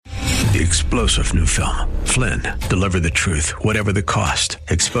The explosive new film, Flynn, Deliver the Truth, Whatever the Cost,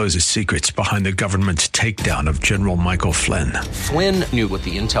 exposes secrets behind the government's takedown of General Michael Flynn. Flynn knew what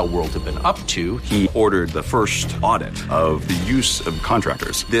the intel world had been up to. He ordered the first audit of the use of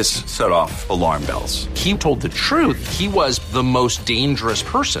contractors. This set off alarm bells. He told the truth. He was the most dangerous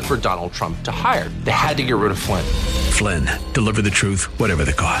person for Donald Trump to hire. They had to get rid of Flynn. Flynn, Deliver the Truth, Whatever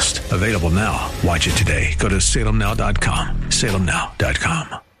the Cost. Available now. Watch it today. Go to salemnow.com.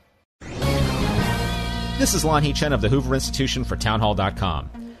 salemnow.com. This is Lanhee Chen of the Hoover Institution for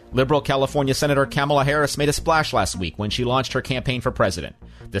townhall.com. Liberal California Senator Kamala Harris made a splash last week when she launched her campaign for president.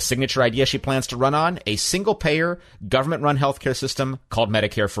 The signature idea she plans to run on, a single-payer, government-run healthcare system called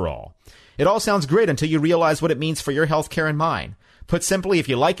Medicare for All. It all sounds great until you realize what it means for your healthcare and mine. Put simply, if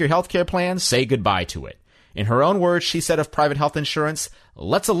you like your healthcare plan, say goodbye to it. In her own words, she said of private health insurance,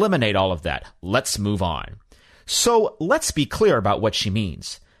 let's eliminate all of that. Let's move on. So let's be clear about what she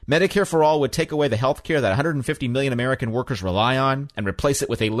means. Medicare for All would take away the health care that 150 million American workers rely on and replace it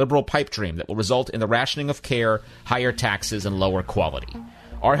with a liberal pipe dream that will result in the rationing of care, higher taxes, and lower quality.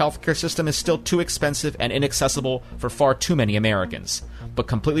 Our healthcare system is still too expensive and inaccessible for far too many Americans. But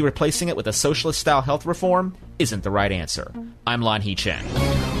completely replacing it with a socialist-style health reform isn't the right answer. I'm Lanhee Chen.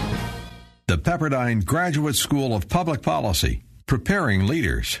 The Pepperdine Graduate School of Public Policy, preparing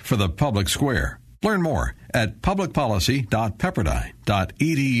leaders for the public square. Learn more at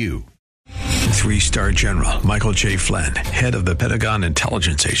publicpolicy.pepperdine.edu. Three-star General Michael J. Flynn, head of the Pentagon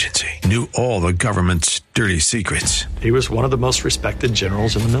Intelligence Agency, knew all the government's dirty secrets. He was one of the most respected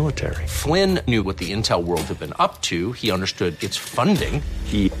generals in the military. Flynn knew what the intel world had been up to. He understood its funding.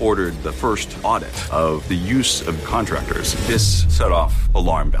 He ordered the first audit of the use of contractors. This set off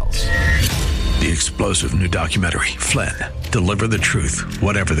alarm bells. The explosive new documentary, Flynn, Deliver the Truth,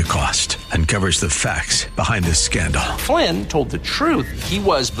 Whatever the Cost, uncovers the facts behind this scandal. Flynn told the truth. He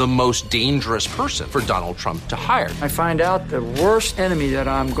was the most dangerous person for Donald Trump to hire. I find out the worst enemy that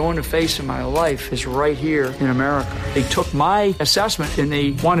I'm going to face in my life is right here in America. They took my assessment and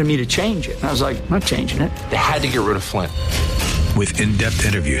they wanted me to change it. And I was like, I'm not changing it. They had to get rid of Flynn. With in-depth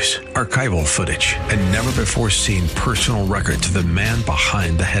interviews, archival footage, and never-before-seen personal records of the man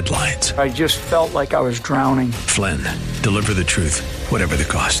behind the headlines. I just felt like I was drowning. Flynn, Deliver the Truth, Whatever the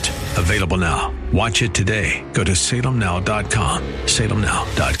Cost. Available now. Watch it today. Go to salemnow.com.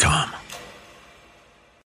 salemnow.com.